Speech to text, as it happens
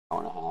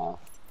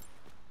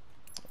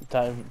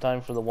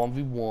Time for the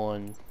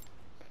 1v1.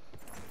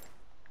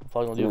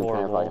 Probably gonna do We've been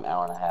playing for like horrible. an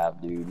hour and a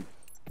half, dude.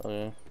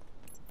 Okay.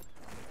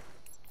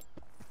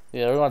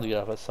 Yeah, we're gonna have to get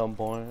up at some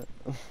point.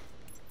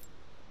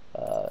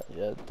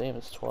 Yeah, damn,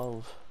 it's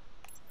 12.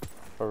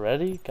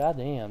 Already?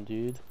 Goddamn,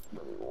 dude.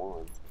 But we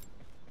won.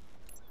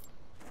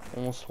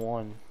 Almost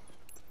won.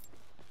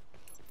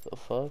 The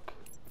fuck?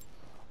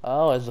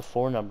 Oh, it has a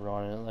 4 number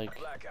on it. Like,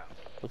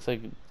 looks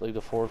like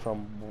the 4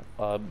 from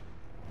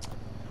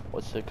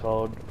what's it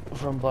called?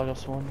 From Black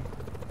Ops 1.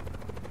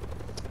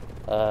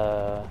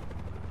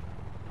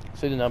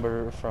 Say the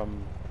number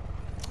from,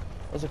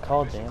 what's it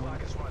called? Damn.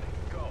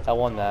 I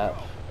won that.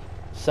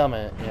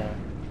 Summit, yeah.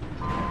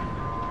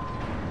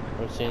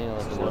 We're seeing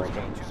like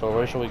the so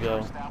where should we go?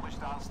 It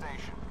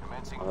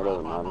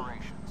doesn't matter.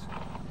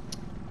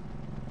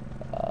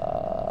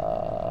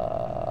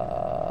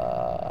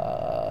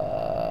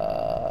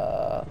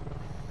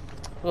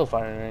 We'll go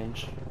firing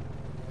range.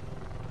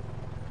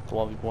 The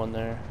 1v1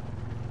 there.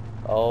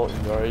 Oh,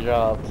 you already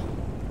dropped.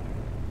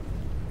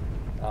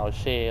 Oh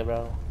shit,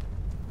 bro.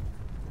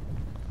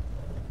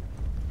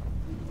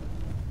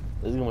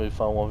 This is gonna be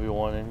fun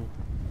 1v1ing.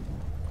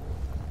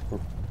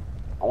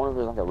 I wonder if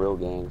there's like a real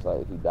game, so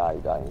like if you die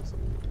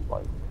instantly.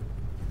 Like,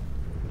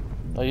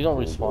 Oh, you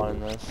don't respawn in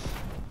this.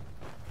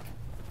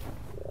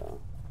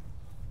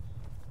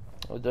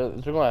 yeah. They're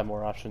gonna have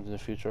more options in the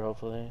future,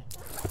 hopefully.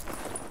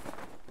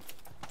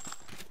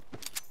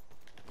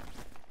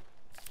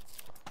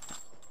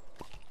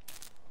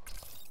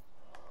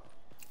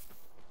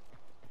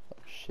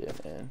 Oh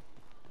shit, man.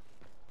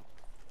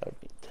 That'd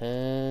be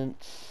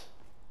intense.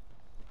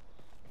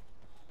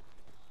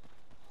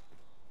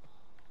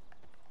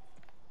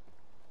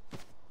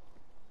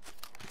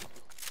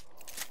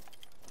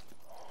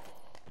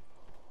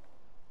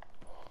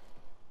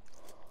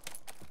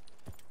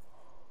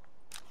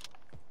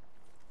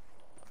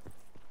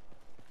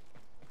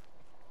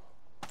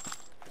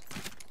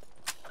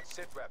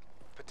 Sit rep.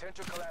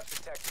 Potential collapse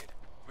detected.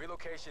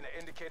 Relocation to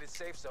indicated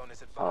safe zone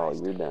is Oh,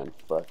 advised. you're done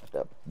fucked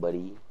up,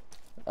 buddy.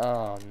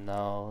 Oh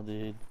no,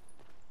 dude.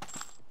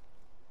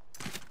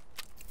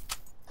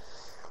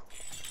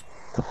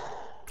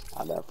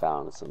 I done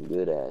found some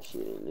good ass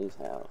shit in this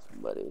house,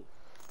 buddy.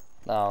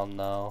 Oh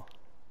no.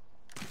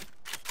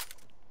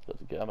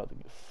 I'm about to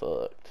get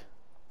fucked.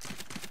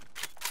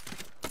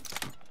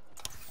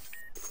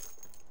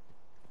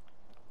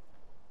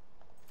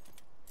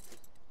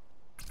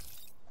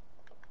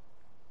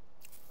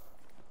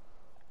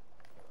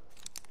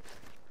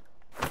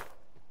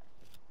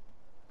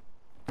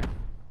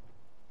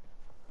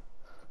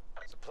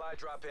 Supply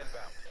drop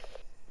inbound.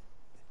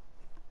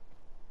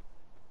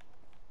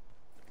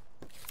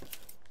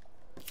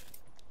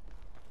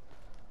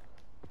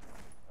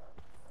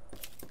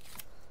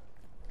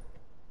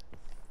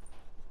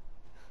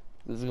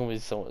 This is gonna be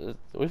so.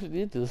 We should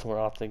need to do this more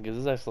often because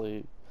it's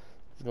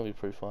gonna be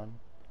pretty fun.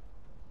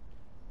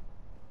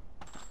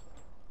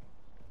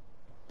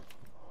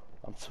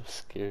 I'm so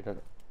scared.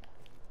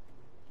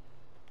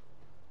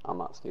 I'm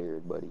not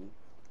scared, buddy.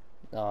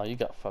 No, you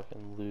got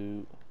fucking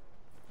loot.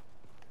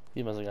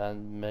 You must have got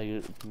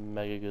mega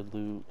good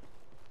loot.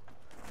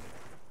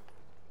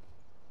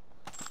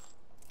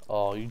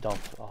 Oh, you don't.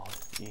 Oh,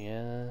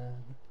 yeah.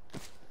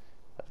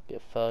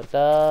 Get fucked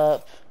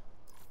up.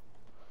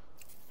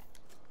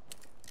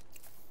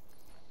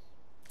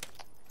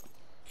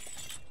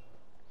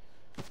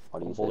 Why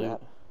do you say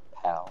that?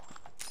 Pal.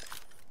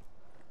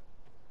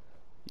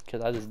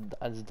 Because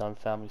I just done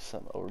found me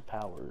something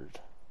overpowered.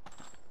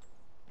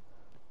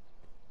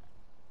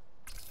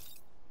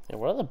 Yeah,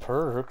 what are the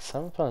perks? I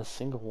haven't found a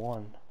single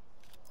one.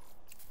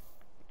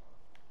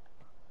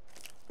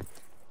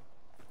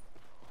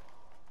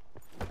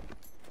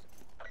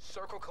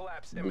 Circle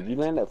collapse. Did you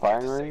land at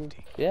firing range?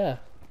 Yeah.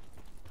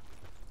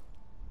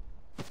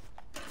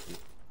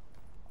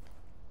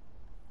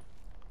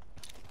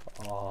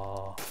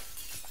 Oh.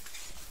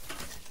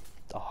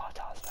 Oh,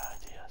 that was a bad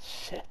idea.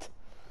 Shit.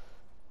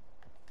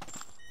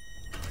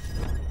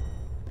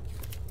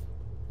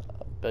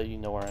 I bet you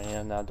know where I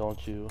am now,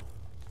 don't you?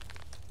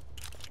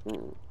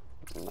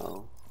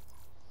 No.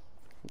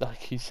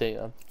 Like you say,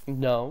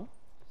 no.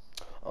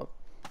 Oh.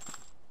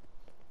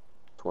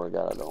 Swear to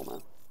God, I don't,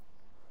 man.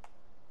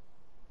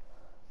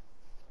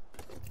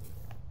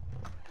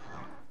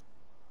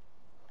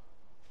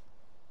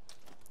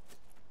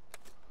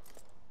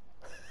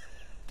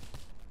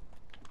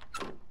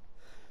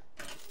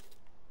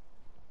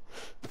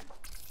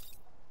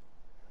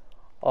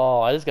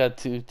 Oh, I just got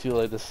two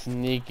like the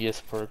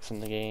sneakiest perks in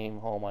the game.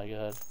 Oh my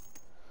god.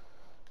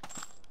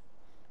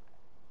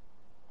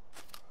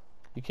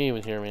 You can't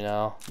even hear me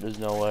now. There's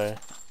no way.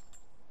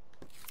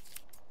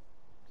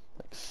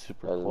 Like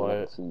super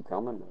quiet. See you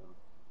coming.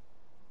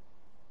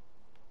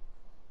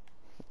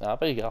 Nah, I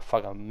bet you got a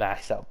fucking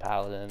maxed out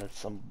paladin or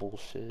some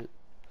bullshit.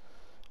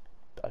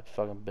 I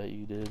fucking bet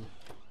you did.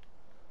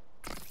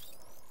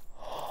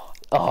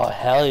 Oh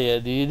hell yeah,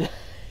 dude.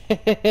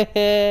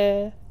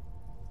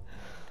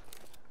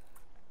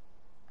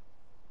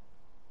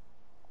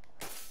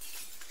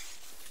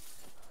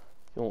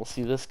 You won't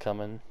see this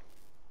coming.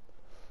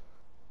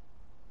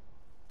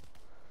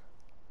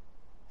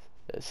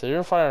 So you're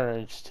in firing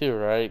range too,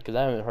 right? Because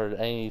I haven't heard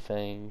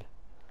anything.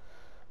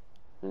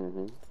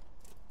 Mm-hmm.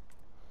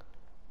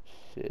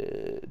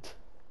 Shit.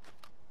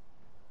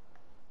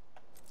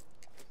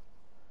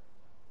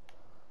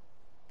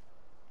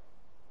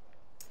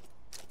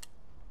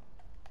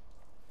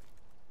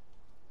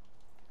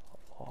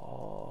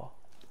 Oh.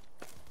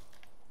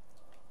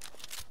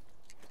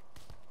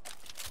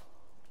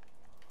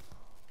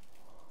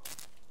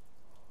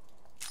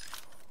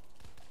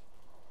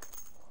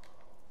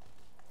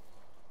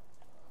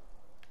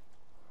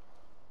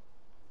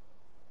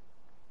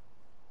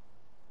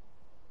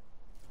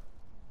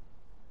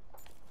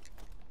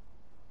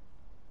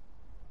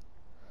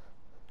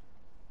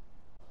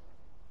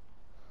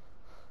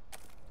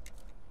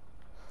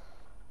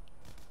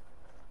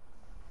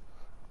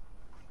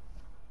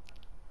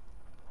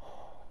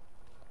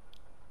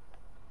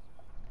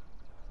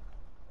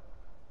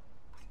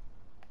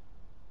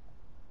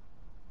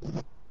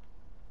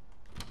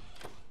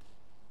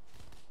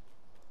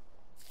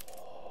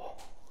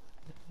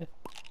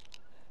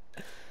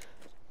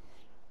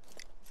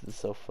 This is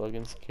so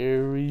fucking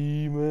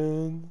scary,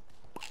 man.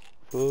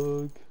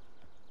 Fuck.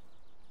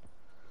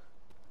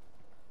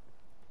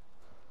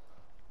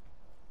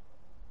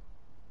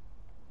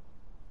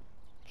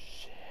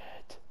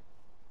 Shit.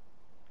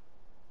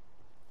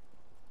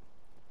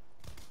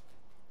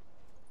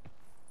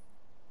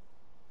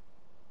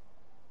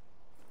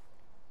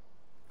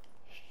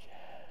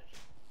 Shit.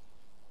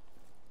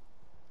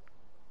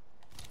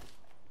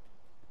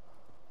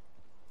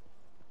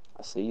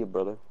 I see you,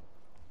 brother.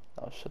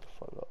 Oh, shut the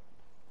fuck up.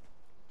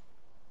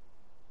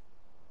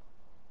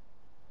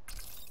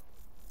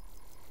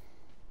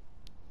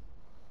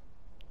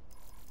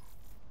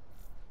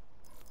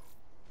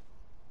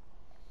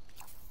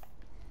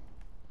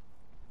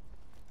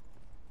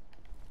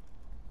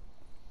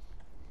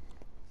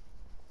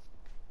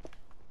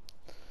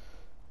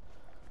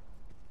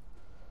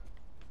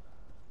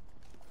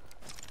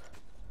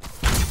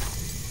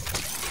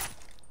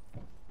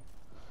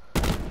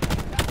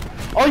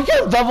 Oh, you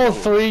got level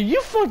 3,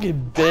 you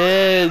fucking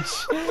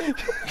bitch! You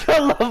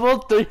got level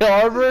 3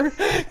 armor?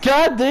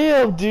 God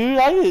damn, dude,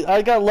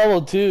 I got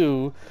level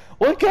 2.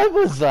 What gun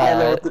was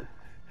that?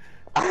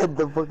 I had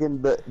the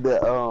fucking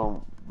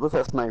what's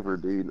that sniper,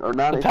 dude? Or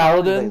not? The It's not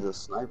Paladin? even a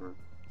sniper.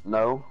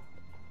 No.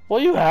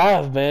 What you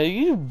have, man?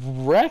 You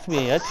wrecked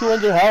me at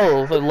 200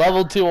 health and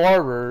level 2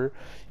 armor.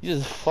 You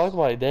just fucked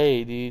my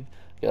day, dude.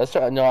 Yeah, let's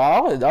try. No, I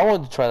want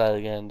to try that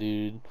again,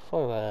 dude.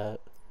 Fuck that.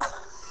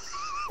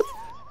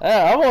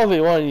 I want to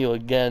be one of you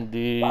again,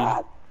 dude.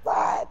 What?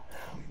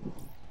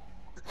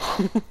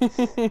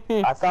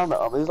 I found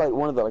it was like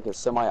one of the a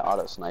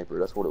semi-auto sniper.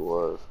 That's what it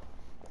was.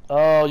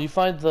 Oh, you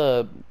find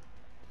the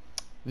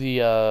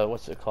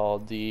what's it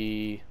called?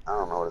 I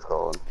don't know what it's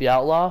called. The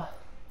outlaw?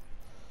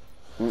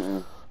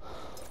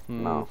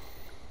 No.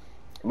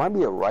 It might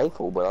be a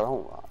rifle, but I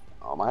don't.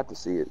 I might have to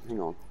see it. Hang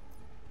on.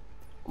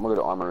 I'm gonna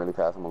go to armor really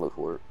fast. I'm gonna look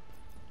for it.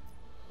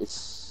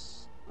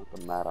 It's not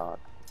the Maddock.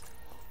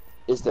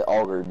 It's the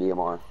Auger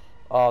DMR.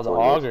 Oh, the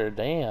auger.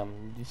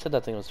 Damn. You said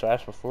that thing was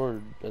trash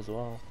before as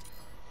well.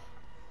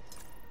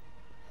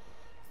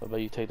 I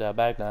bet you take that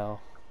back now.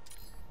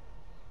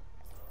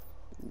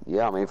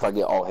 Yeah, I mean, if I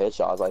get all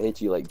headshots, I hit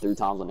you like 3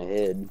 times on the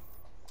head.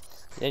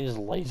 They just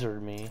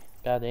lasered me.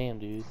 God damn,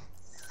 dude.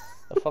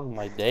 That fucked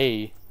my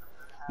day.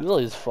 You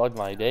really just fucked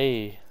my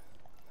day.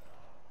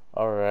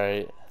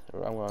 Alright.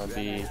 I'm gonna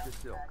be...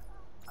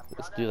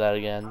 Let's do that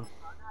again.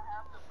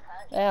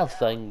 Ah,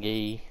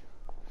 thingy.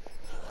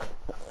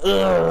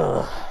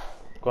 Ugh.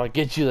 Gonna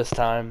get you this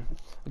time.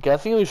 Okay, I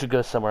think we should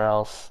go somewhere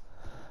else.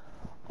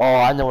 Oh,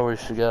 I know where we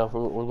should go.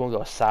 We're gonna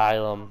go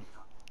Asylum.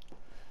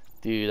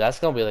 Dude, that's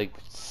gonna be like...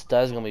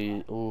 That's gonna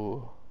be...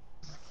 Ooh.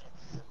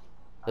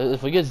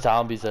 If we get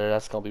zombies there,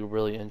 that's gonna be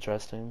really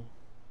interesting.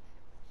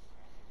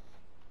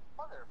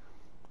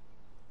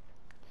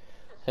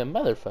 Hey,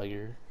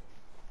 motherfucker.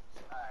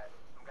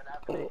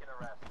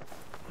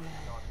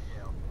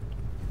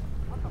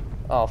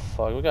 Oh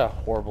fuck, we got a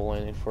horrible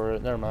landing for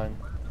it. Never mind.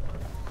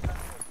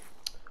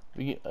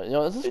 You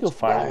know, let's just go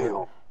firing.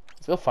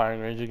 Let's go firing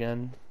range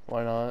again.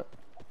 Why not?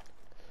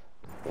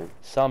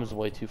 Sam's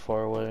way too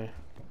far away.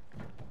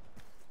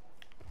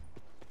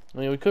 I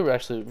mean, we could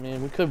actually. I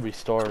mean, we could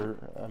restart.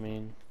 I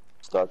mean.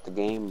 Start the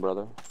game,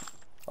 brother.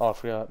 Oh, I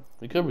forgot.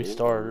 We could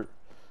restart.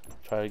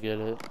 Try to get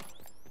it.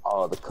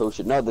 Oh, the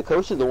Kosha. No, the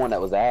Kosha's the one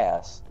that was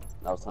ass.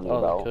 I was telling you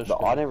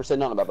about. I never said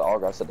nothing about the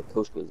Auger. I said the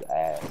Kosha was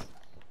ass.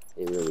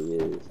 It really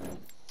is.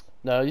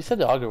 No, you said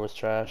the Auger was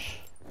trash.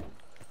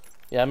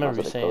 Yeah, I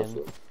remember you saying.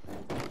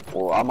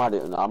 Well, I might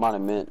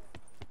have meant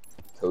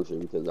Kosha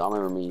because I don't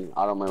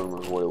remember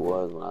what it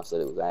was when I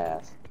said it was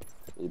ass.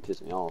 It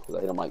pissed me off because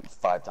I hit him like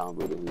 5 times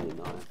with it and he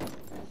didn't know.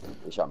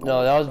 He shot me.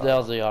 No, that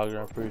was the Auger.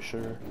 I'm pretty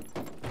sure.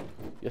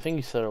 I think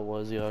you said it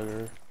was the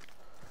Auger.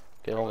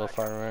 Okay, don't go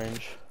firing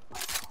range.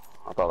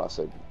 I thought I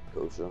said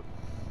Kosha.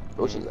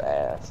 Kosha's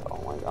ass.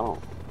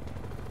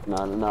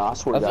 No, I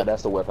swear to God,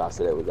 that's the weapon I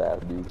said it was ass,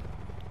 dude.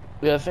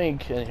 Yeah, I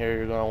think in here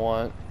you're gonna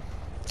want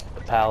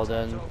a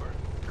Paladin.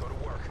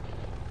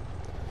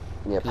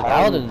 Yeah, The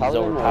Paladin is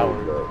Paladin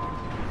overpowered.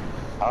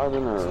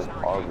 Paladin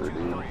or Augur,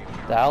 dude.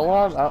 The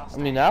Outlaw, I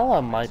mean, the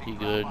Outlaw might be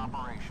good.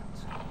 I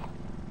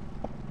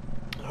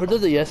heard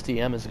that the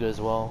SDM is good as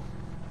well.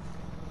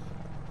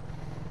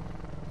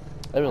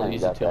 I I haven't haven't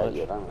used it got too that much.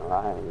 yet.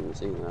 I haven't even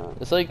seen that.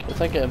 It's like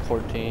an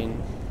M14.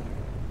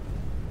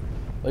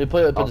 When you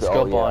put the Okay, oh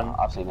scope yeah, on,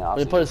 I've seen that. when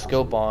you put a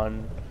scope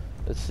on,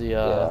 it's the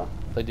Yeah.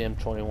 like the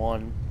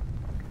M21.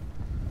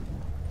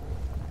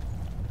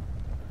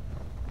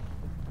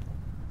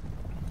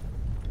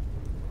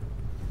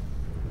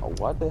 Oh,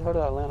 what the hell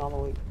did I land all the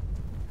way?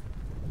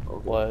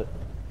 Okay. What?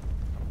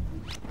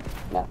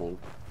 Nothing.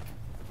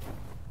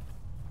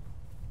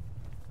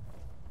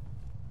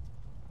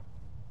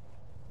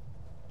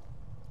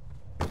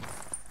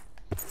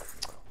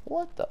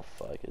 What the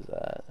fuck is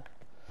that?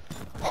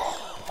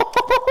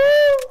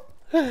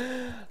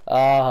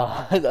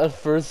 Ah, the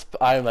first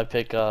item I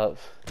pick up.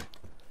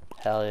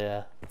 Hell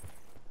yeah.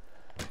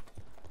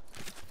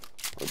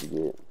 What'd you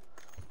get?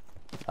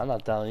 I'm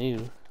not telling you.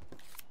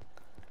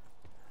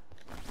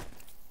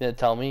 You didn't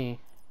tell me.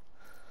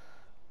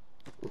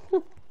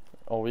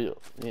 Oh, you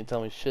didn't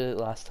tell me shit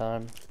last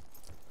time.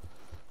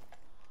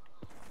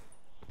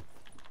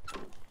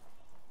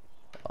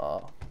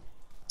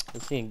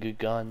 Let's see a good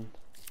gun.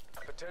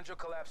 Potential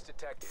collapse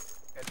detected.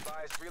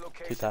 Advise Too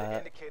relocation tight. to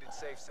indicated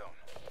safe zone.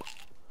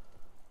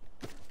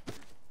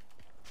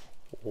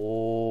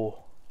 Oh.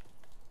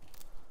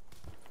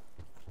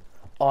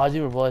 Oh, I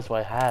didn't even realize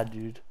what I had,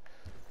 dude.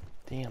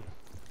 Damn.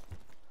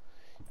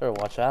 Better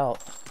watch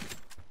out.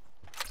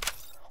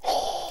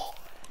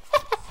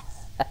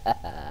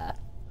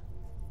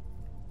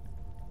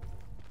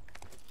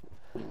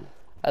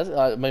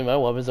 I mean, my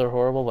weapons are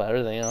horrible, but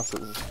everything else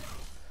is...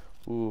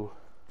 Ooh.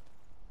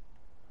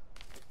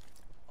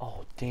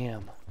 Oh,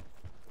 damn.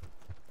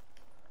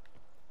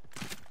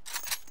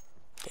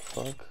 The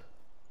fuck?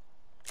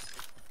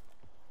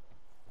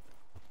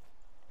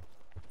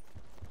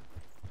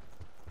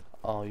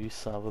 Oh, you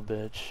son of a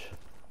bitch.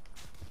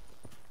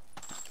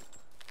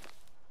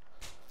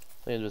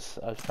 I just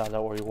found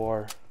out where you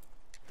are.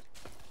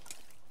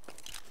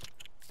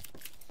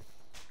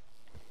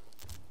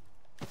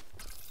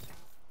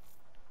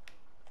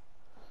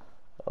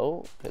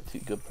 Oh, got 2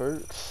 good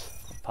perks.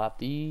 Pop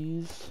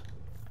these.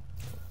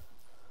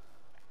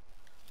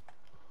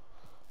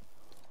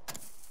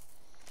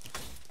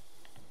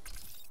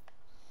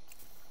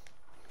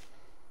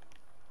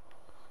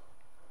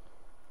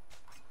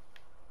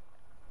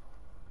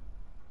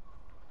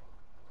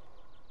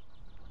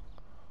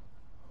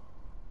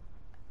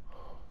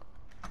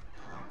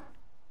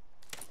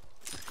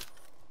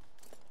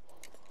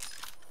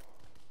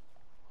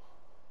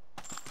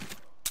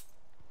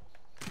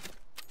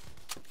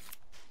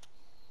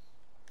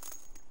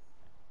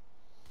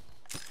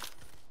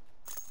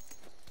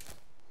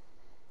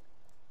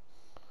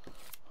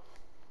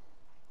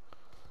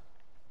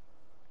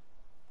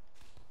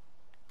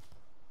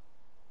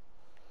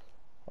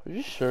 Are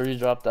you sure you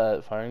dropped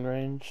that firing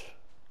range?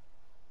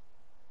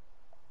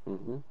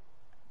 Mm-hmm.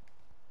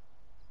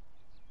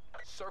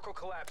 Circle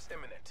collapse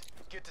imminent.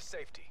 Get to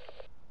safety.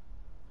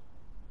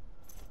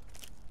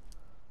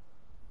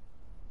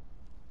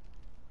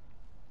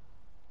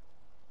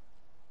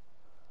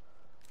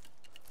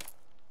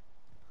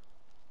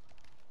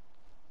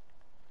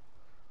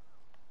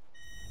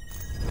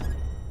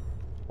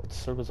 Well, the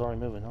circle's already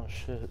moving. Oh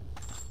shit.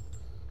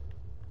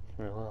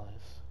 Didn't realize.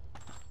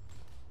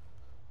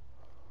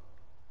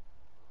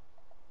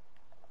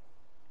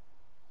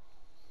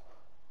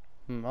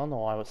 I don't know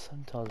why, but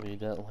something tells me you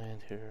didn't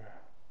land here.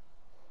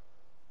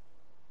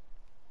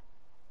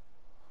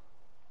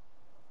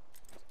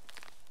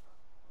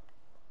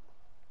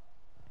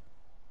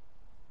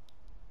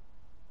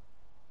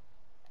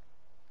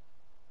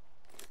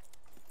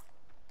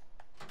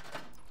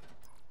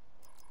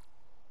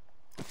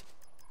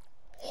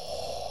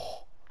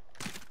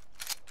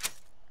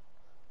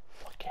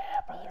 Fuck yeah,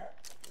 brother.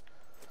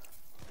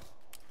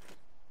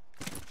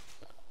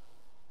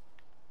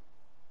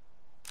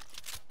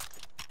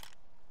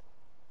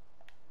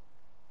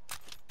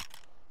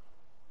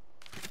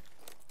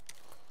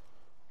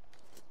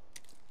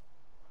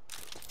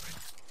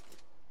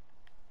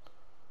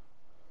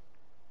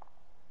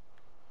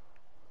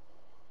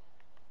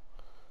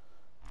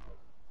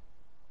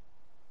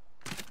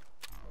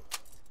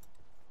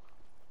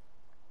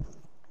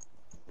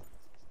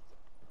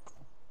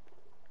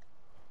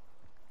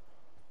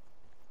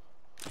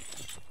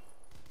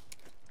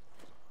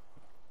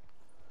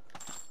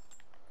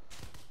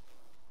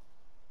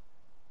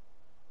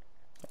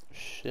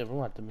 Shit, we're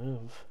gonna have to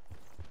move.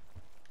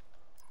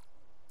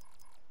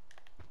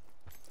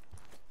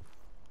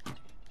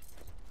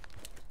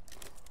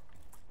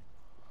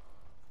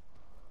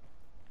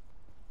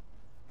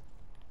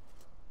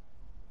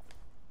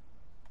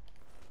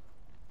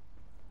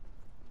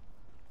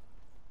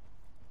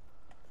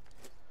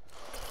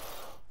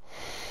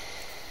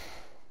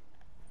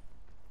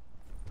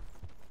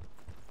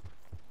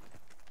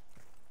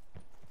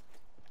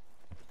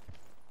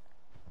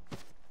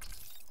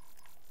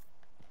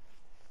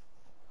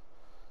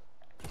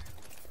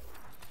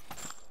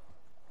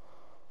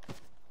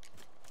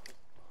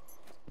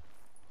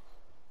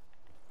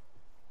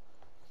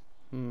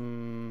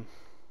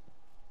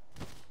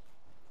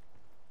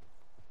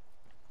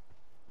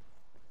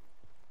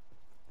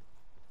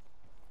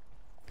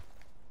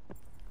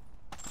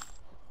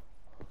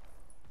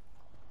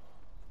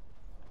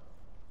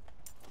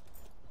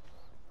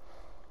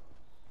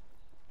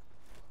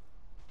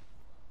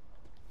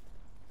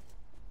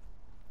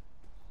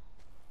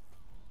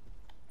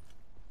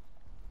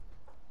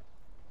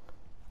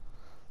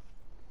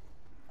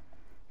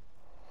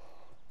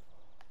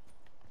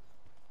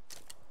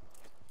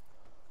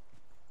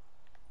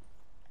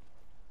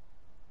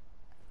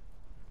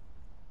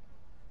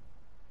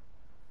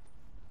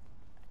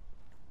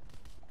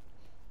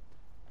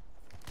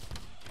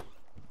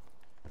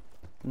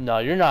 No,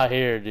 you're not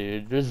here,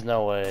 dude. There's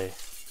no way.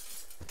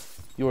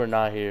 You are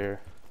not here.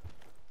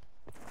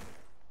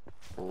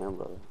 I am,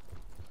 brother.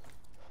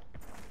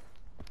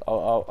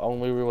 I'll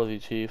be real with you,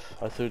 Chief.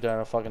 I threw down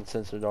a fucking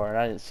sensor door and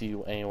I didn't see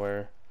you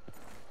anywhere.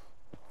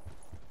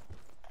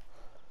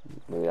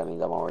 Maybe that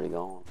means I'm already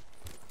gone.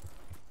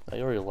 Oh,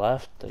 you already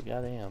left? Like,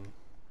 goddamn.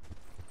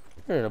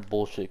 You're in a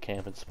bullshit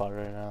camping spot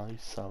right now, you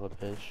son of a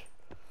bitch.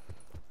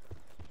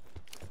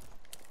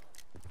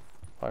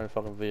 Find a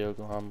fucking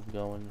vehicle, I'm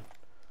going.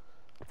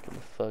 Get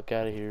the fuck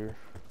out of here.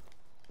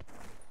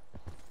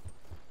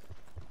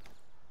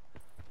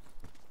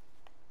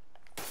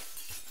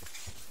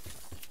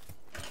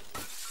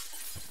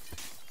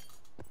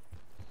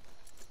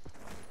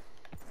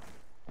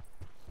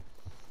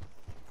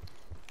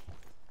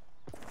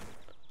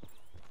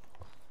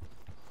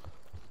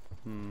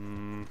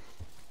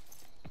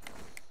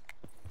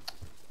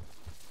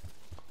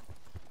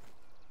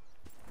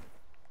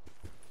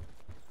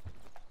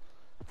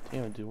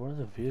 Damn it, dude, where are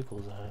the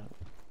vehicles at?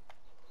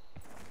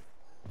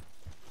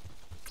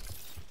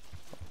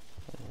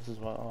 This is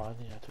why. Oh, I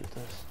think I have to do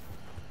this.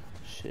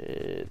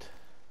 Shit.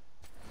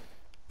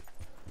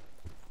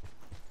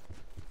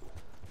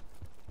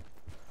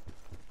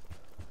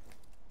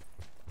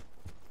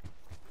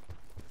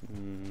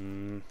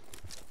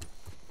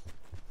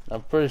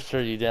 I'm pretty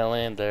sure you didn't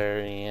land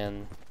there,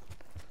 Ian.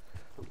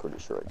 I'm pretty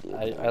sure I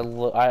did.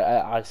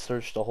 I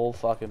searched the whole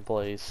fucking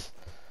place.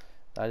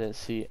 I didn't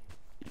see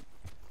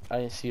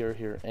or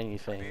hear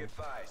anything.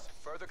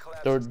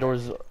 There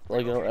was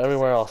like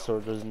everywhere else.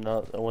 There's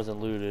no. It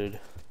wasn't looted.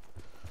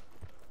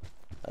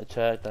 I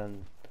checked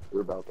and.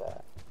 We're about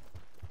that.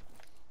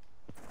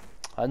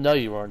 I know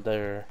you weren't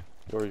there.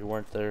 Or you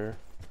weren't there.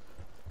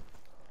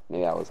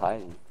 Maybe I was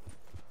hiding.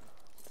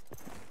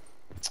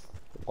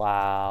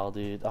 Wow,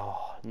 dude.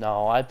 Oh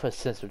no, I put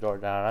sensor door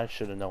down. I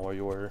should have known where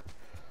you were.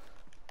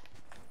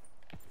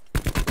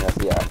 Yes,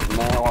 yeah.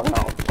 Man, I'm walking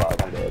out.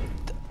 Fuck, I'm dead.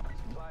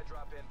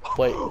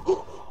 Wait.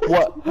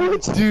 What?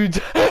 Dude.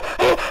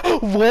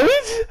 What?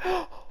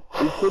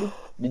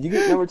 Did you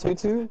get number 2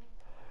 too?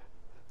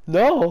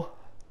 No.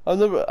 I'm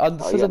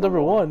yeah,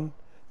 number 1.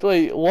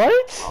 Wait,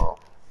 what? Oh.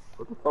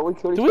 What the fuck? We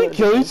killed Did we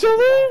kill each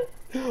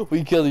other?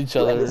 We killed each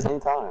other. At the same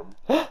time.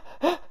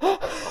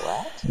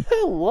 What?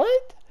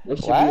 What? There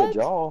should What? be a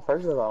draw.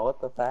 First of all, what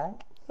the fuck?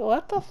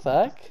 What the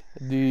fuck?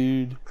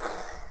 Dude.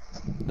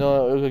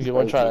 No, we're gonna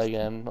one try that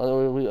again. I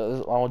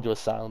want to do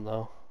Asylum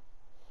though.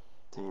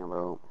 Damn,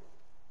 bro.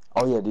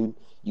 Oh yeah, dude.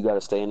 You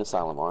gotta stay in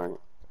Asylum, alright?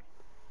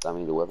 I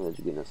mean, the weapon that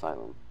you get in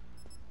Asylum.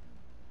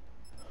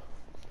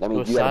 That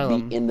means you gotta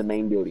be in the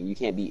main building. You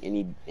can't be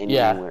anywhere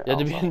yeah, you have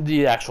to be outside. in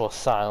the actual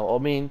Asylum. I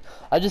mean,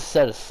 I just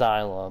said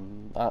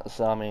Asylum.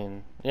 So, I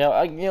mean,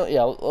 yeah,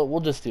 yeah, we'll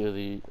just do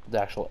the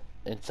actual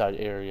inside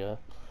area.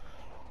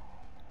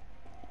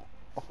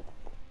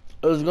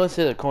 I was going to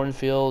say the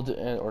cornfield,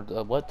 or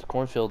the, what? The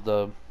cornfield,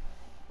 the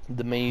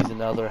maze and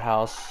the other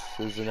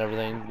houses and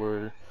everything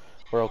we're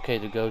okay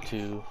to go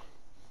to.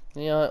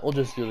 Yeah, we'll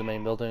just do the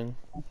main building.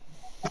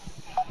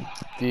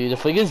 Dude,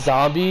 if we get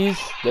zombies,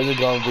 this is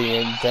gonna be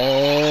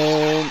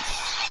intense.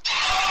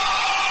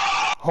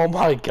 Oh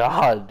my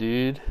god,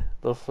 dude.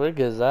 The frick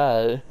is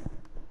that?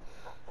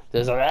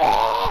 There's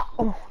a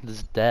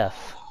there's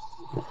death.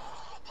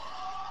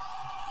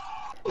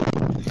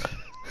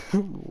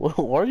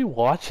 What are you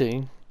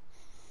watching?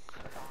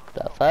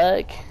 The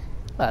fuck?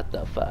 What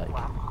the fuck?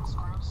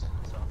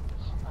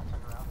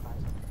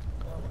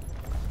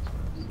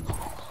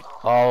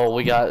 Oh,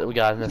 we got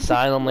an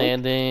asylum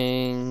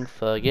landing.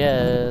 Fuck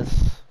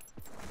yes.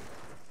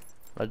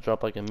 I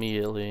drop like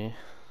immediately.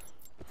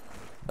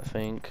 I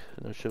think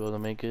I should be able to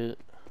make it.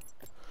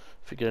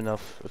 If you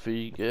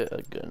get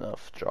a good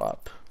enough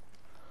drop.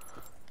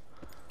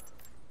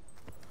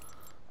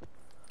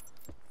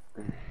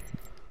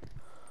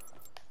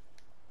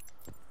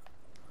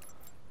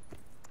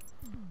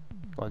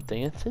 Want to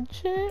dance and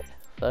shit?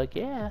 Fuck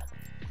yeah.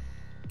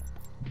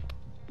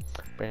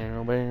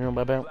 Bow, bow,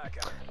 bow, bow.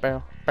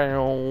 Bow,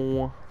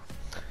 bow.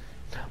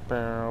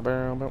 Bow,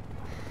 bow, bow.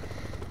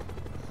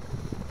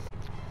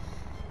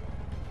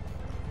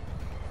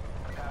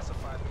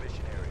 Pacify the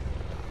mission area.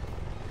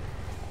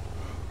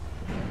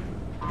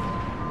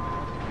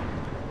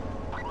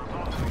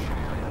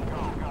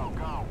 Go, go,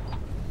 go.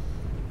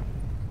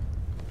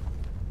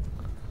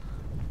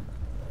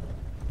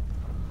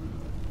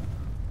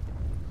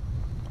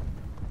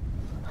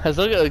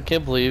 I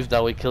can't believe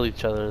that we killed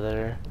each other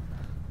there.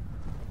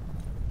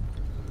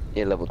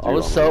 Yeah, level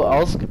 3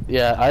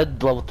 yeah, I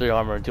had level 3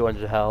 armor and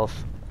 200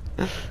 health.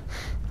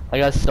 I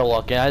got so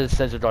lucky. I had a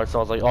sensor dart, so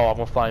I was like, oh, I'm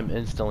gonna find him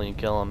instantly and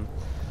kill him.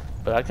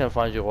 But I couldn't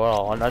find you at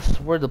all, and I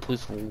swear the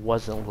police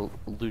wasn't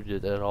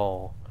looted at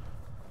all.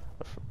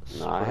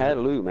 No, I had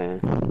loot, man.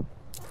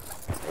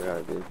 I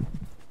gotta do.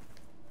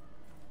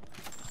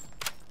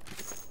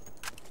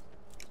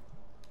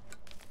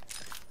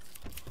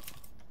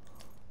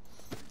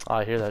 Oh,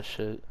 I hear that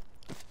shit.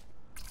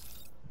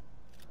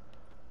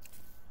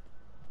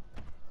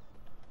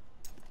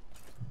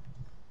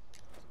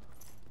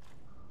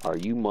 Are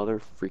you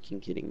mother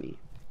freaking kidding me?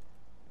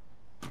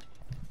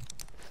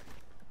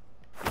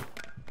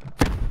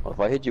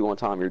 hit you one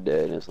time, you're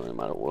dead instantly, no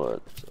matter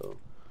what. So.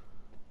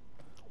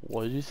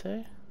 What did you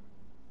say?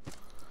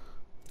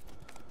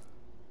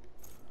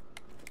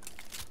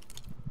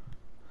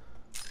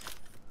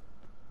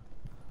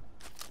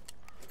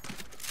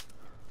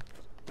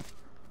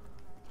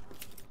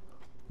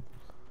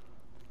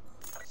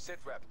 Sit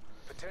rep.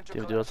 Potential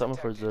Dude, do collapse something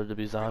for detected. there to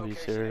be zombies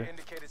Relocation to here.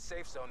 indicated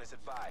safe zone is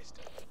advised.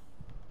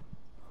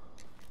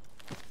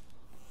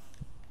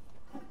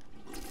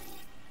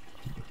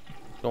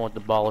 Going with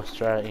the baller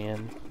strat,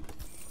 Ian.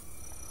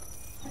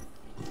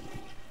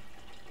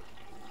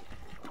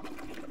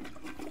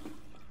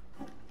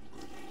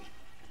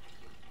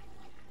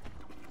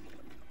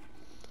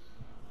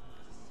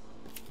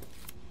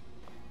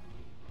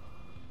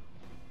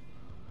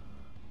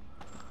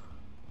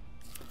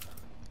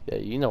 Yeah,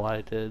 you know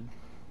I did.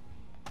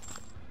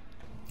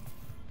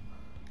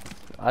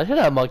 I hit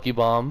that monkey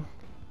bomb.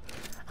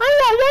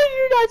 I know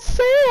you're not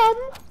Sam!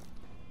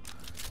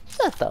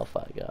 Shut the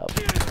fuck up.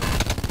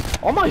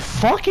 Oh my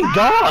fucking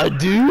god,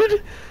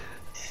 dude!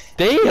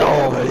 Damn!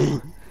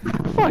 Oh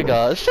my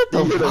god, shut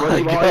the fuck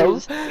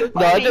up.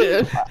 No, I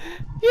didn't.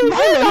 You're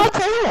not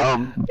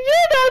Sam!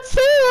 You're not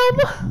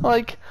Sam!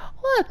 Like,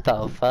 what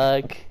the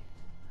fuck?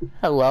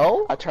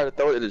 Hello? I tried to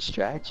throw it to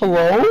distract you.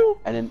 Hello?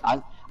 And then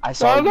I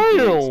saw you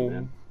glitch,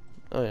 man.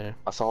 Oh yeah.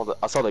 I saw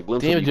the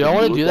glimpse Damn, of you. dude, I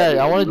want to do that.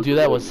 I want to do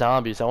that with away.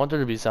 zombies. I want there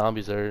to be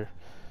zombies there.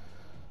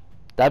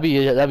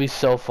 That'd be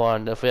so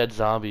fun if we had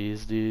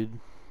zombies, dude.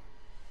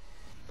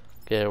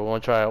 Okay, we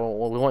want to try.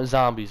 We want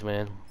zombies,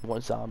 man. We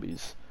want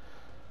zombies.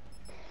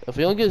 If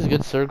we don't get a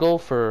good circle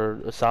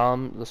for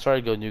Assam, let's try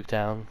to go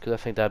Nuketown, because I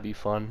think that'd be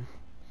fun.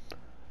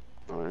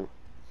 Alright.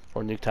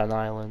 Or Nuketown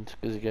Island,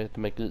 because you get to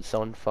make it its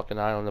own fucking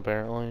island,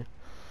 apparently.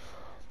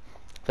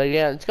 So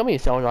yeah, it's gonna be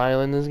its own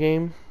island, this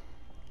game.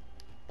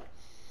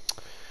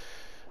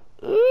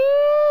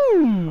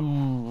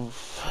 Ooh.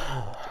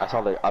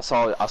 I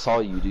saw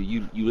you, dude.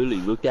 You literally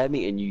looked at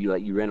me and you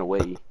ran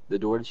away. The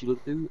door that you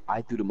looked through,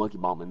 I threw the monkey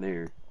bomb in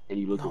there, and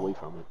you looked away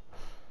from it.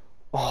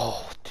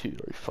 Oh,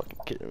 dude, are you fucking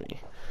kidding me?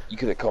 You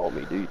could have called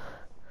me, dude.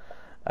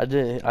 I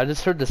didn't. I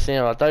just heard the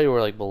sound. I thought you were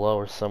like below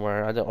or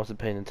somewhere. wasn't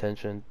paying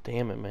attention.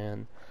 Damn it,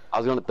 man. I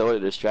was gonna throw it to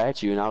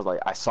distract you, and I was like,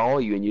 I saw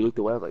you, and you looked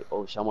away. I was like,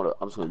 oh shit,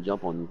 I'm just gonna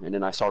jump on you. And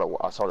then I started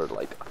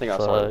like, I think I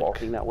started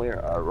walking that way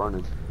or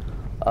running.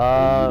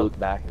 And you looked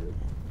back at it.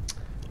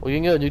 We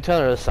can go to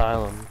Newtown or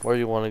Asylum. Where do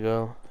you want to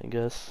go? I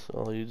guess.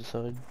 I'll you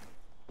decide.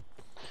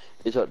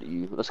 It's up to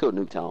you. Let's go to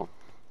Nuketown.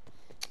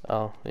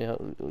 Oh yeah,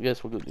 I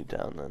guess we'll go to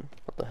Newtown then.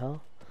 What the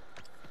hell?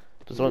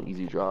 Just one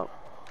easy drop.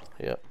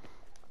 Yep.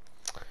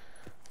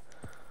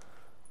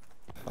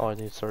 Oh, I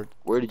need to start.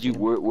 Where did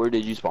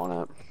you spawn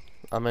at?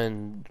 I'm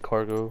in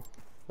cargo,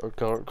 or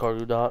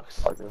cargo docks.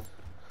 Cargo.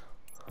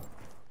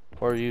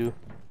 Where are you?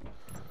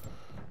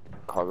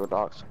 Cargo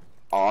docks.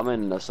 Oh, I'm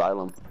in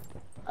Asylum.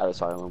 At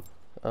Asylum.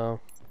 Oh.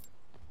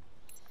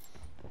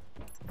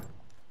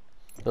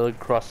 They like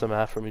cross the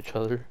map from each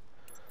other.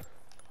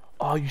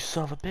 Oh, you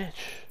son of a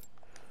bitch.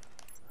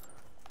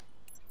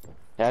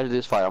 Yeah, after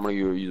this fight, I'm gonna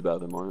use the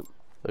bathroom on it.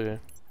 Okay.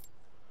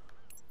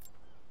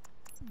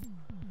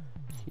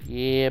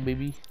 Yeah,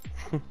 baby.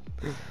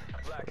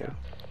 Blackout.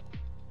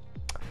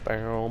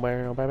 Bow,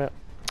 bow, bow, bow.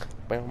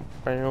 Bow,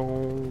 bow.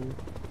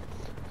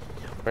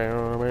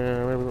 Bow,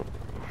 bow, bow.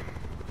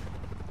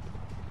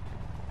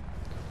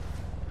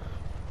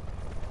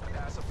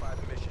 Pacify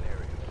the mission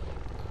area.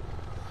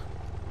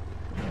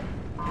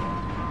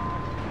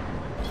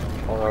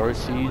 Or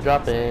see you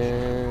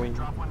dropping.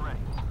 Drop when ready.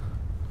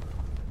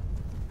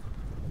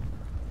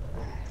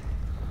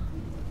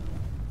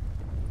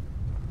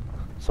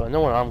 So I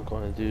know what I'm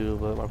going to do,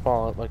 but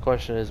my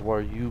question is, what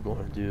are you going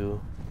to do?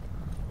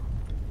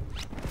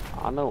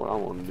 I know what I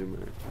want to do,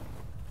 man.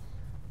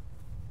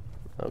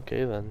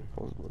 Okay then,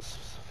 let's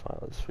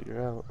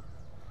figure out.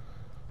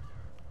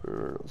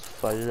 Let's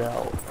fight it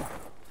out.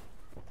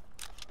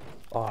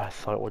 Oh, I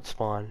thought it would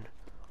spawn.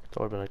 That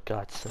would have been a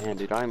godsend. Man,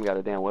 dude, I ain't even got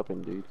a damn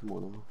weapon, dude. Come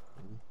on now.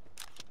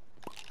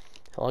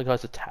 All I got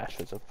is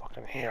attachments and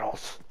fucking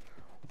heals.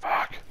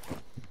 Fuck.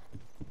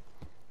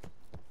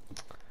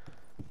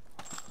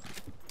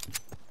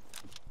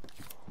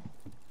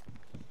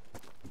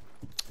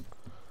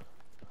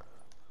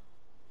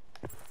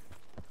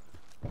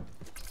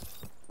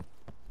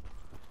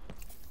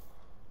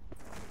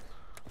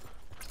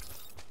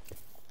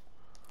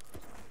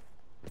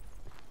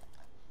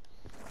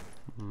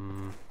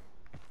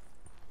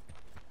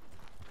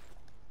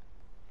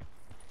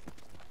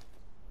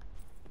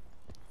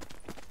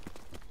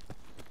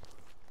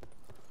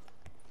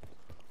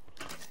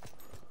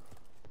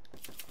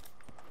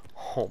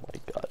 Oh my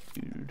god,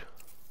 dude.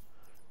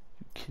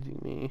 You kidding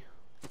me?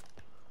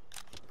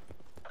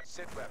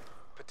 Sit rep.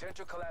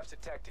 Potential collapse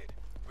detected.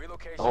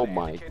 Relocation Oh to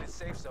my. indicated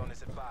safe zone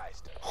is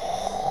advised.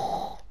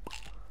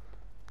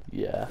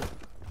 Yeah.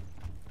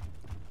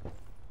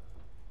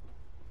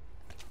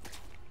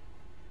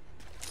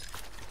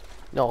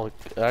 No,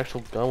 an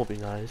actual gun would be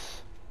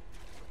nice.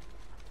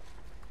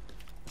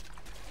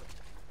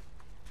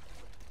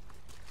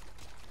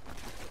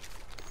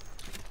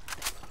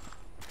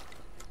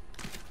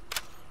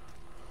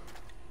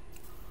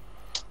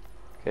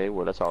 Okay,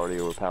 well that's already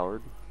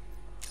overpowered.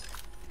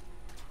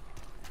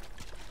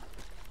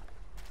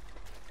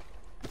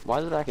 Why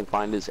is it I can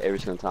find this every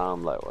single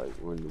time, like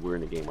when we're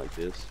in a game like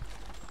this?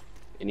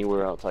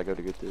 Anywhere else I go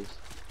to get this?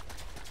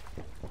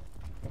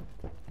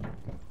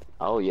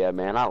 Oh yeah,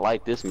 man, I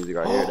like this music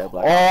right here. That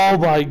Blackout. Oh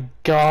my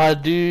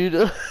god,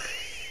 dude.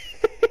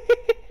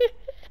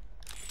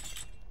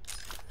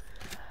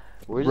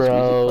 Where's this music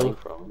Bro. playing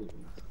from?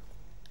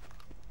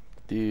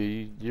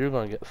 Dude, you're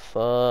gonna get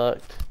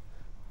fucked.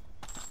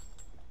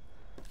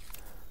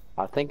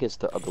 I think it's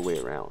the other way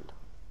around.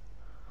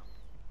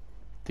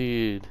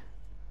 Dude.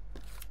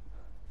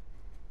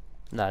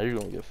 Nah, you're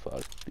gonna get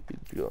fucked. Dude,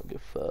 you're gonna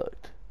get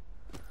fucked.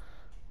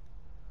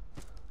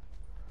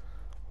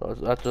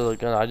 After the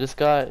gun I just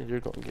got,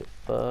 you're gonna get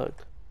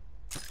fucked.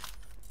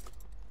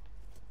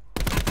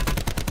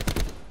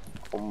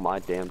 Oh my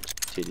damn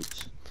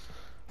titties.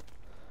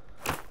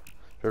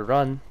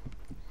 Run.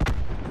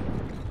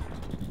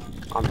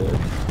 I'm dead.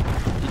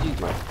 GG's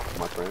my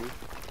friend.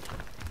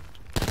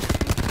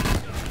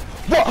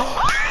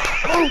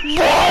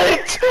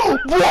 What?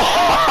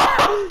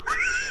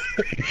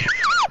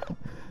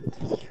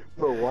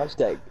 Bro, watch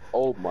that.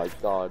 Oh my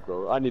god,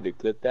 bro. I need to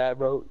clip that,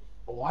 bro.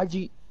 Why'd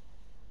you...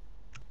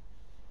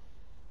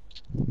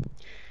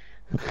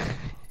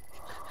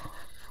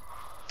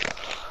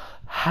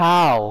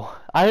 How?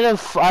 I had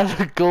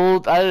a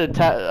gold. I had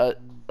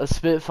a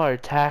Spitfire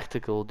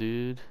tactical,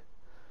 dude.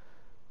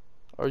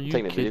 Are you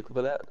taking a video kidding? clip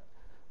of that?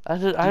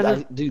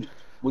 Dude, Dude,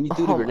 when you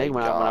threw the oh grenade,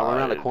 my when I went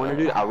around the God. corner,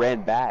 dude, I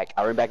ran back.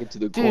 I ran back into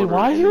the corner. Dude,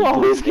 why do and you you threw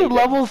always the get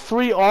grenade at me. level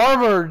 3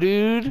 armor,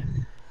 dude?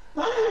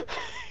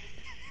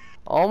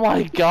 Oh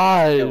my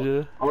god. Yo,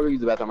 I'm gonna go use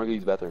the bathroom. I'm gonna go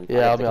use the bathroom.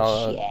 Yeah,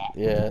 I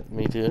yeah,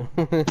 me too.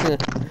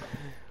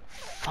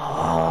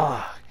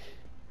 Fuck.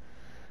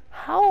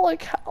 How,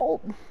 like,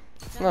 how? I'm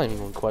not even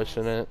gonna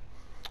question it.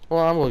 Well,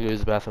 I'm gonna go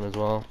use the bathroom as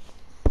well.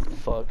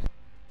 Fuck.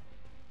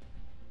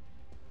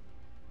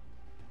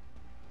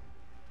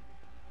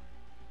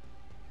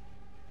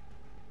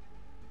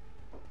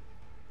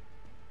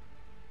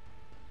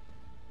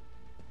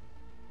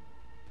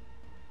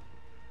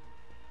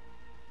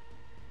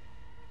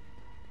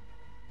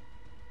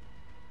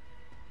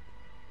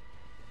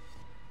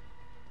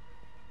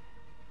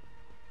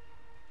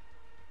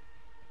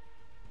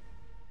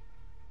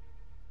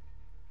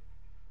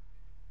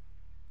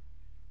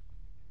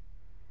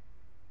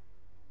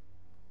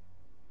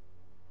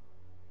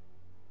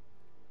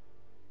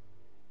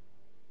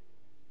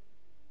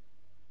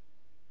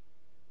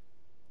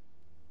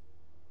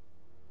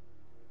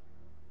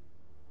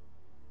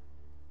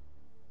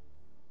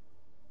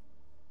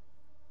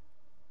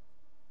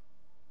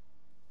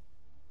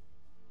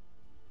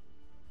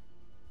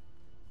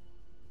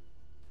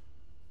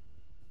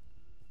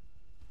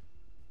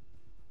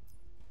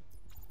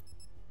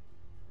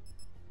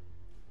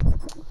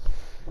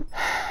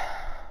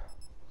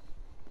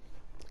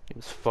 He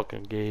was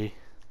fucking gay.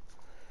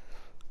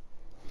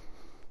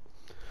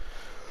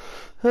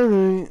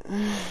 Alright.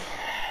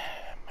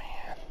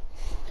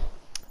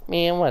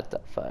 Man, what the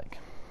fuck?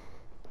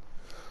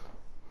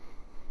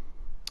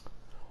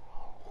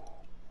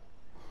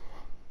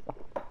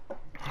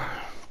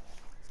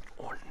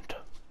 Und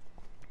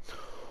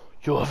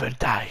you will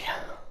die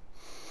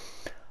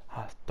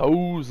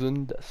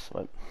 1,000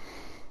 Decimate.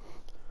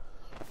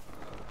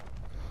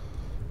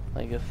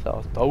 Like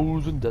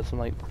 1,000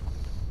 Decimate.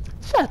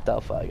 Shut the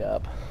fuck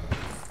up.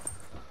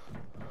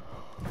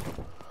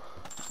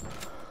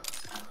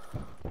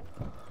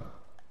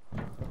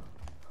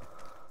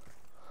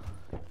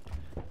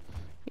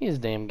 He's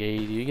damn gay,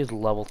 dude. He gets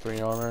level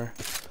 3 armor.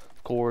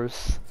 Of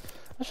course.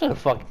 I should have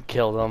fucking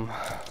killed him.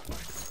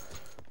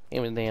 He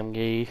was damn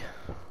gay.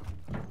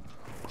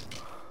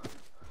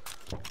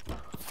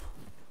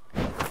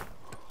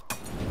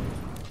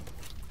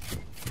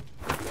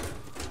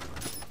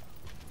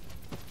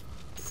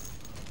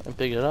 And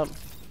pick it up.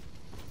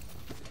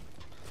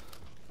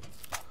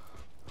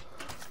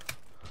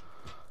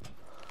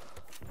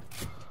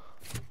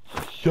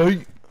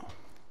 Yay!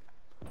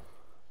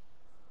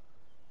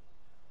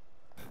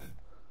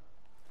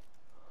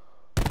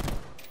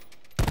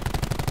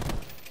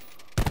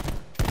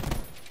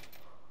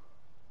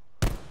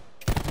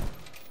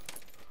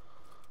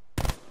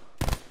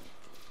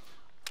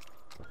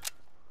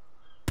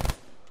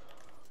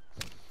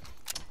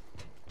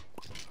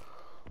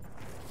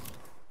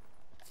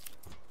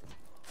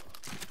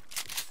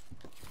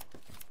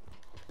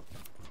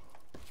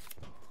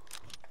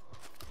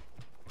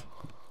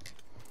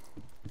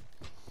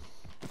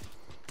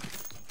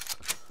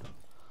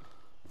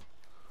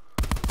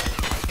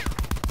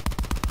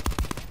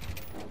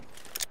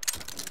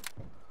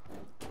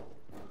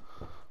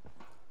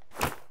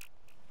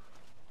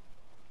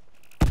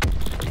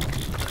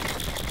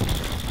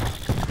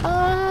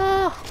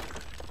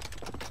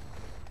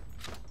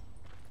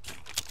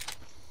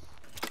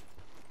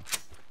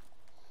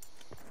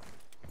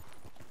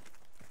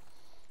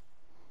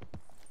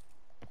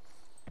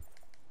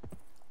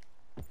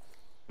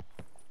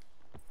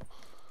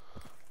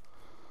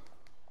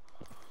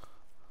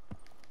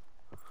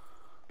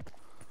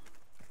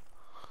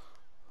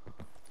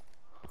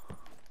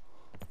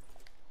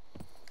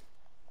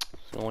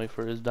 gonna wait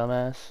for his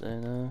dumbass,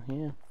 and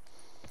yeah.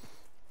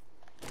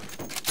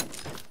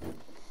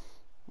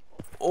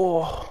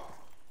 Oh,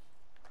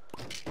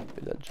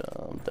 get that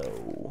jump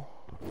though.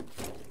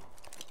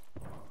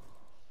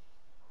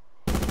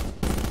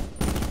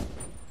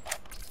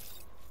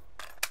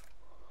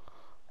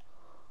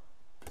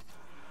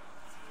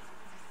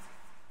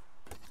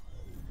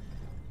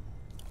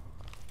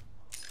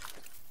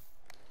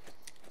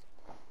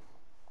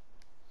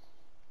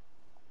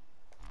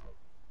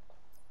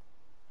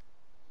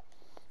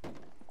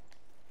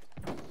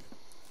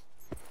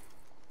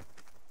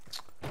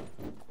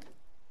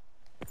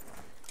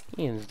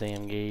 Ian's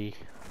damn gay.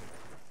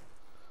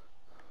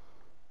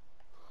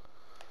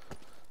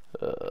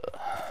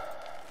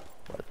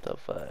 What the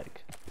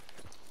fuck?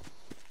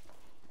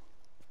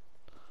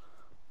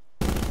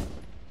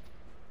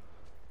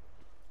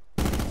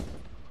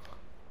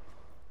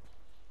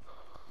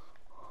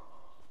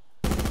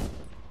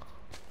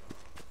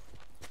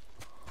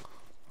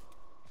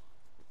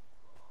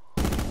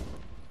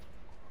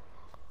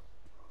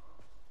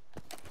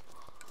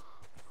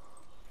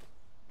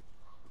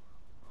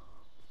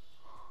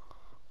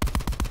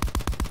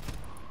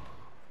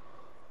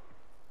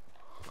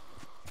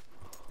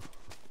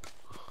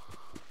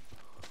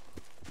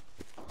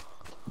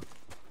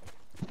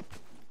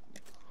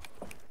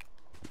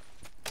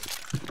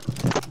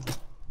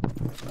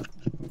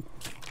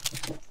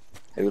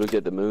 Have you looked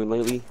at the moon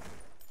lately?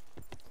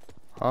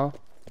 Huh?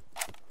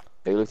 Have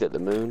you looked at the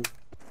moon?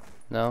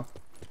 No?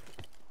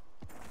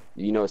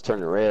 You know it's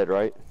turning red,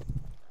 right?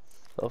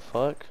 The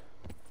fuck?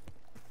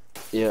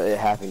 Yeah, it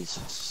happens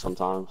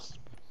sometimes.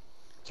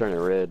 Turning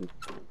red.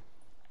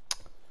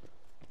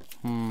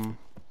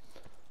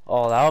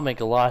 Oh, that would make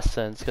a lot of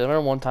sense. Cause I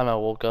remember one time I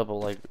woke up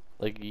like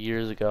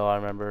years ago. I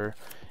remember,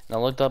 and I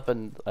looked up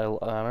and I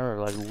remember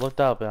like looked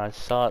up and I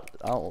saw it.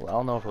 I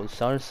don't know if it was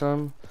sun or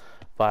something,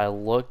 but I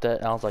looked at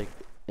and I was like,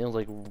 it was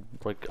like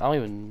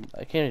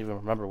I can't even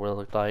remember what it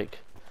looked like.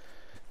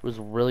 It was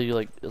really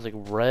like it was like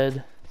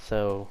red,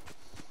 so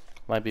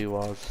might be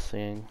what I was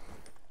seeing.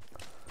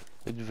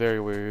 It's very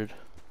weird.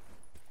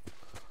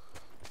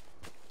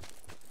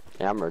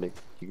 Yeah, I'm ready.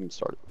 You can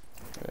start it.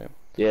 Okay.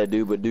 Yeah,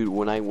 dude, but dude,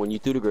 when you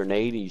threw the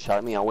grenade and you shot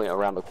at me, I went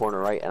around the corner,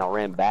 right, and I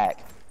ran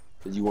back.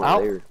 Cause you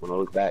weren't there when I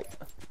looked back.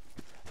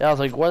 Yeah, I was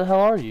like, "What the hell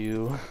are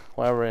you?"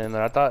 When I ran in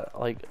there, I thought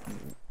like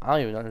I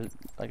don't even know.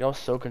 Like I was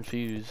so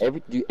confused.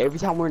 Every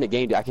time we're in a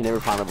game, dude, I can never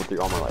find level 3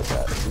 armor like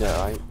that. You know,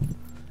 right?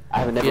 I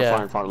haven't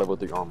never found level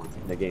 3 armor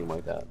in a game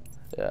like that.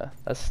 Yeah,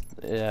 that's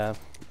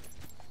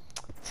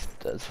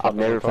I've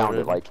never retarded. found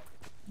it like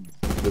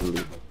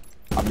literally.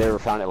 I've never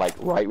found it like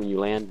right when you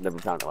land. Never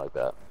found it like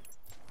that.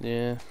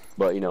 Yeah.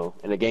 But you know,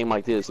 in a game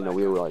like this, you know,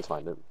 we always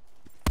find it.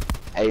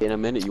 Hey, in a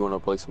minute, you want to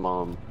play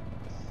some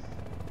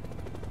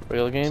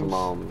Regular games?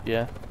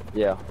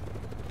 yeah.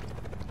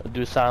 I'll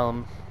do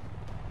Asylum.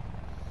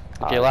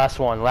 Okay, last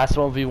one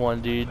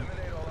v1, dude.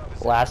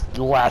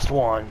 The last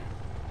one.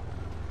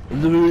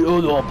 Eliminate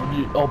all the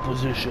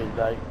opposition,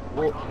 like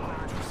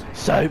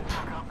soap.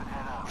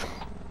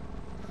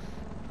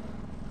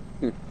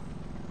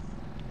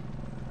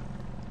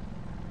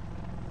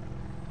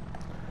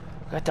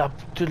 Got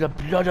up to the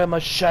blood of my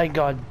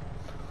shotgun.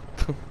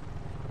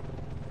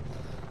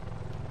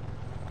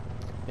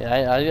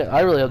 Yeah,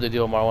 I really hope they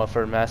do a Modern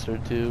Warfare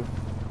Remastered too,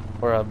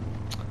 or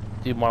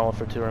do Modern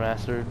Warfare 2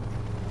 Remastered.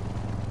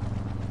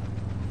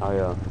 Oh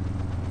yeah.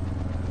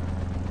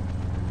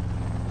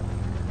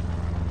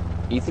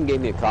 Ethan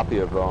gave me a copy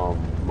of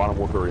Modern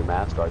Warfare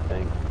Remastered, I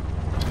think.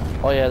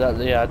 Oh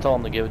yeah, I told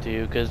him to give it to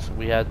you because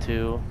we had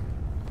to.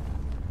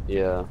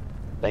 Yeah.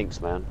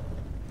 Thanks, man.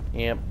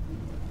 Yep.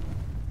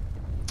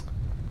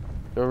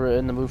 If you're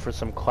in the mood for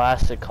some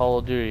classic Call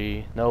of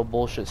Duty, no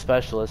bullshit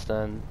specialist,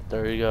 then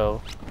there you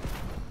go.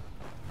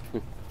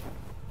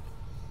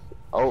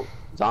 Oh,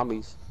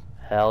 zombies.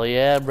 Hell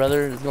yeah,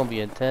 brother. It's gonna be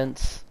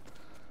intense.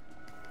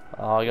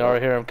 Oh, I can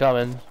already hear him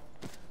coming.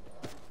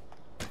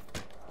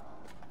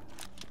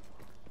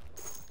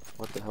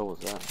 What the hell was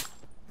that?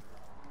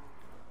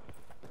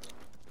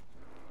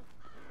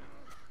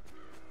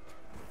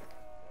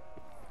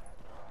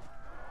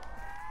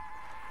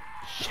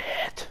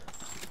 Shit.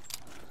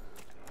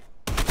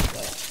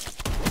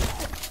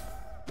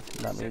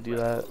 Not me to do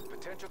that.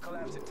 Potential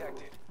collapse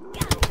detected.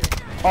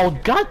 Oh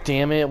god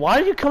damn it! Why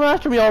are you coming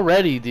after me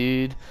already,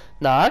 dude?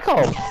 Nah, I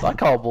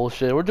call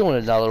bullshit. We're doing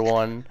another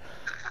one.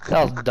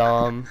 That was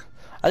dumb.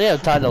 I didn't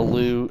have time to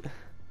loot.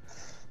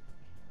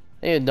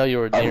 I didn't know you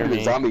were near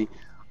me. Zombie.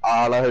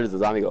 All I heard is a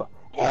zombie go,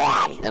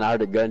 and I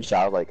heard a gunshot.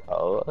 I was like,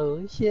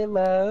 oh shit,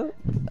 man.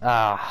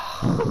 Ah.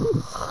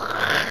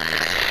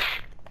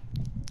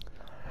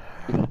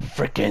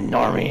 Freaking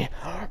army.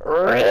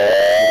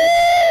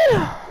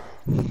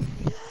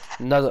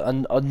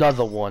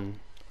 Another one.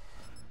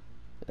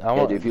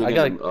 Yeah, dude, if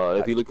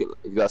you look if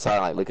you go outside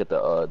and like look at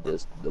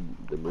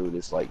the moon,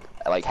 it's like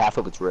half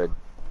of it's red.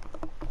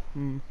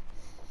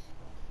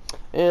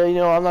 Yeah, you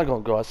know, I'm not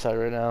gonna go outside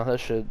right now. That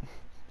shit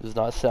does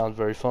not sound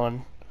very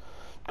fun.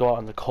 Go out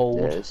in the cold.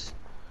 Yes.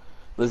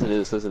 Listen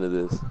to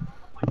this.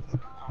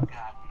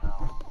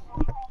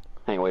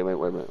 Hang on,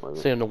 wait a minute.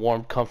 Stay in the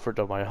warm comfort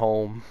of my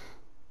home.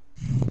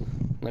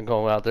 Not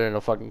going out there in the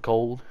fucking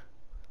cold.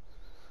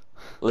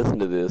 Listen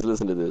to this,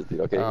 dude,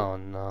 okay? Oh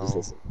Just no.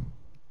 listen.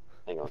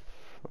 Hang on.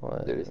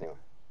 What? Do this, hang on.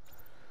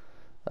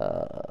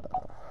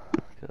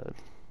 Good.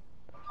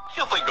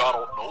 You think I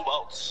don't know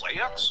about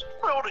sex?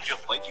 How did you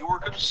think you were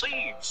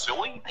conceived,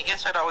 silly? I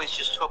guess I'd always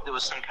just hope there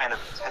was some kind of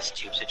test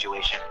tube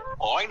situation.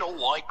 I know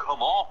I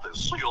come off as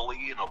silly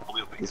and He's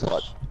oblivious,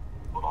 what?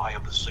 but I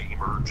have the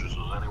same urges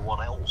as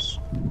anyone else.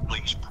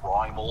 These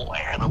primal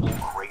animal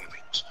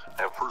cravings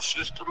have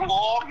persisted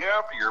long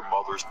after your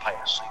mother's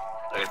passing.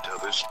 And to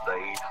this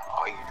day,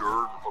 I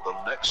yearn for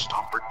the next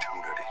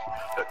opportunity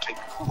to take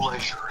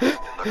pleasure in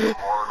the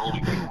carnal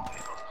union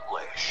of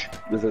flesh.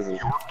 This isn't.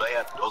 Your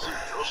dad doesn't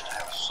just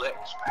have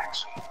sex,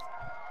 Maxie.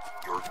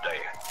 Your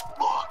dad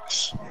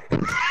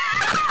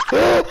fucks.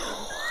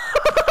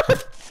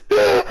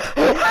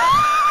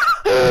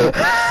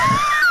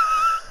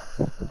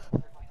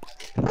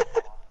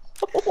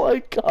 Oh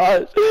my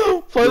god.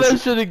 Play that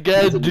shit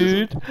again,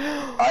 dude.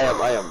 I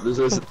am.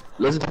 Listen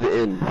to the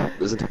end.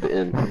 Listen to the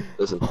end.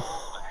 Listen.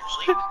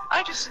 Actually,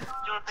 I just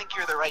don't think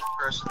you're the right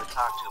person to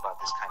talk to about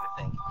this kind of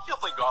thing. You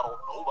think I don't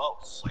know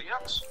about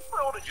sex?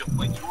 How did you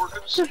think you were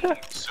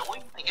conceived,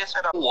 silly? I guess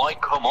I'd Well, I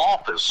come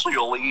off as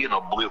silly and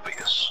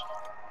oblivious,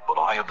 but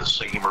I have the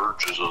same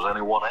urges as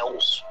anyone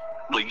else.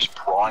 These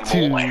primal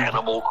Dude.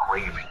 animal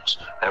cravings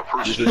have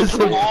This persisted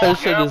long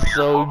impression after is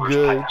so your mother's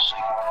good. passing.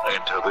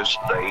 And to this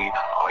day,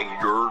 I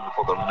yearn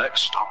for the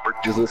next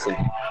opportunity listen.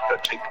 to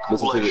take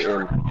Listen to the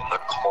pleasure end. in the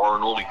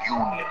carnal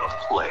union of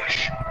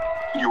flesh.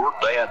 Your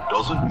dad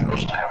doesn't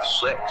just have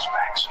sex,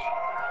 Maxie.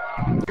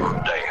 Your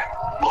dad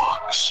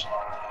fucks.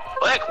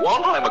 Heck,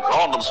 one time a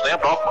condom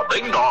snapped off my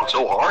ding dong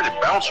so hard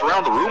it bounced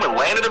around the room and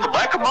landed in the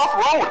back of my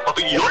throat.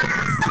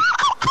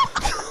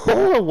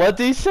 Oh, what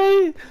did he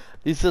say?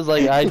 He says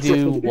like I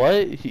do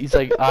what? He's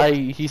like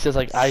he says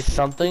like I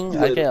something?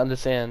 I can't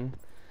understand.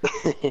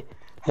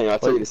 Hang on, I'll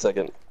tell you in a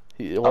second.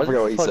 I What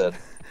forgot what he the fuck? said.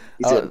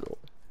 He said,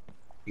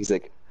 he's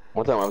like,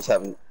 one time I was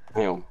having,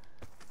 hang on.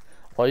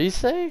 What did he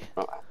say?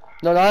 Uh,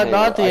 No, not hang not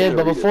on, at the I end,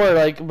 but gotta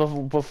read it.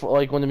 before before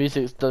like when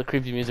the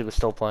creepy music was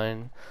still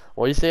playing.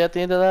 What did he say at the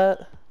end of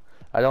that?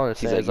 I don't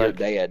He's understand. like, It's your like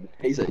dad.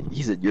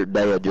 He said, your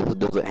dad just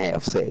doesn't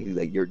have sex. He's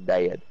like, your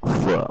dad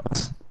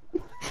fucks.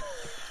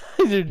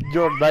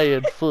 your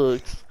dad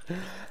fucks.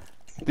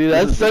 Dude,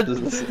 that's such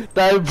Listen.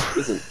 that.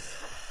 Listen.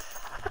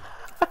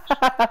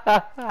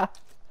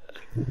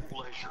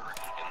 Pleasure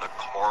in the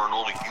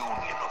carnal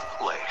union of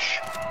flesh.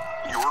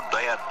 Your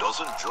dad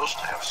doesn't just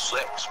have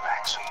sex,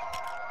 Maxie.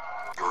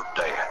 Your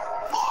dad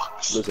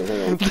fucks. Listen,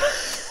 hang on.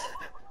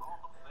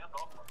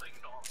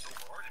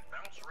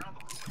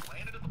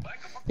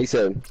 He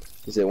said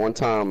one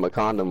time a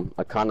condom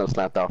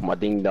slapped off my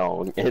ding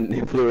dong and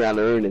it flew around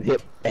the room and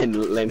hit and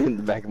landed in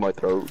the back of my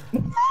throat.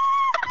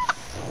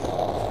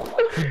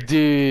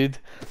 Dude,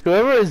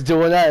 whoever is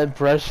doing that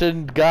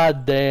impression,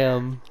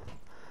 goddamn.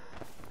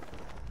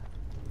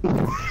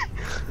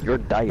 Your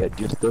dad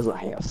just doesn't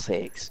have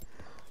sex.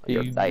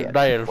 Your dad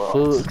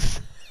fucks.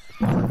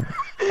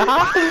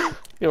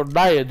 Your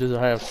dad doesn't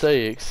have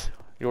sex.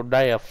 Your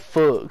dad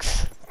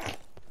fucks.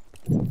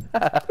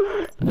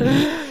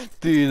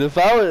 Dude, if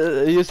I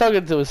was, he was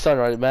talking to his son,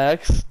 right,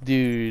 Max?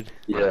 Dude,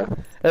 Yeah.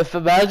 if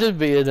imagine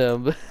being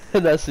him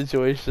in that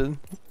situation.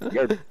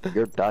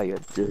 Your dad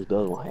just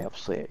doesn't have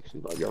sex.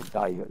 He's like, your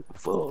dad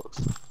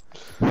fucks.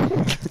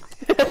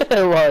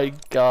 Oh my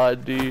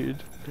god, dude.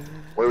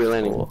 Where are we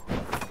landing?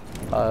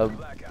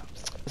 Blackout.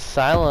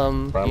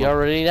 Asylum, you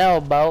already know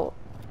about.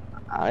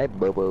 Alright,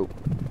 Bobo.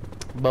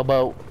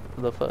 Bobo,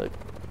 the fuck.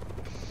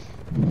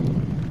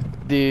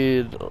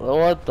 Dude,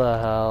 what the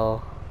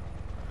hell?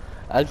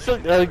 I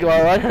took, like, when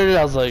I heard it,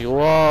 I was like,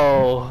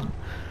 whoa.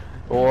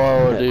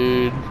 Whoa,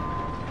 dude.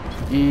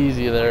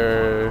 Easy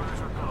there.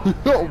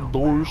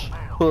 Doors.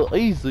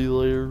 Easy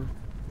there.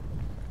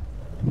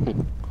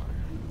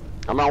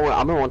 I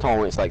remember one time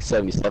when it's like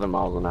 77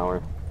 miles an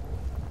hour.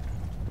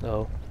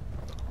 No.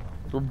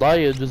 Your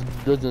diet just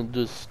doesn't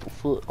just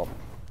foot.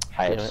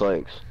 Have Damn it.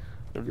 sex.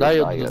 Your Your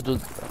diet diet.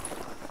 just.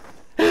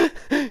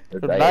 Your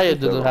Your diet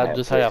doesn't have have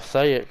just sex. have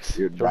sex.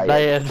 Your Your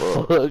diet diet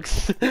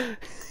fucks.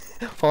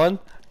 Fun.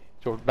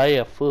 Your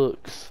diet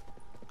fucks.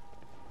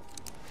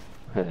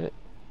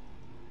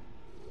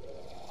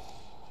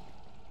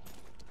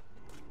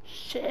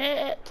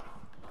 Shit.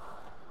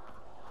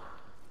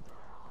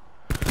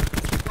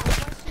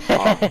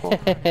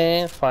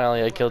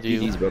 Finally, I killed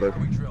you. GG's, brother.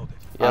 We drilled it.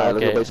 Yeah, Alright, let's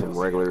go okay. play some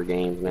regular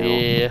games now.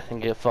 Yeah,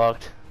 and get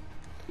fucked.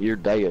 Your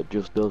dad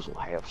just doesn't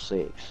have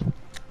sex.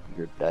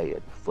 Your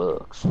dad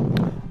fucks.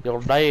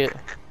 Your dad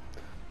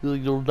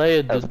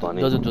That's just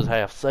funny. doesn't just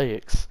have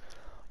sex.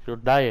 Your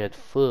dad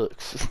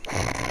fucks.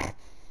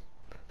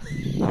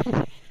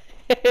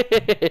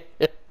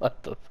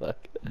 What the fuck?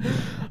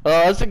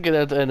 Let's get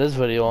into end this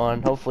video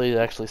on. Hopefully it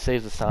actually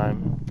saves us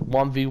time.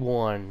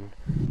 1v1.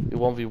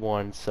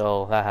 1v1,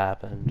 so that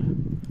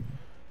happened.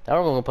 Now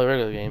we're going to play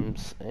regular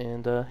games,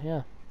 and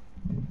yeah.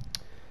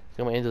 It's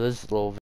going to end this little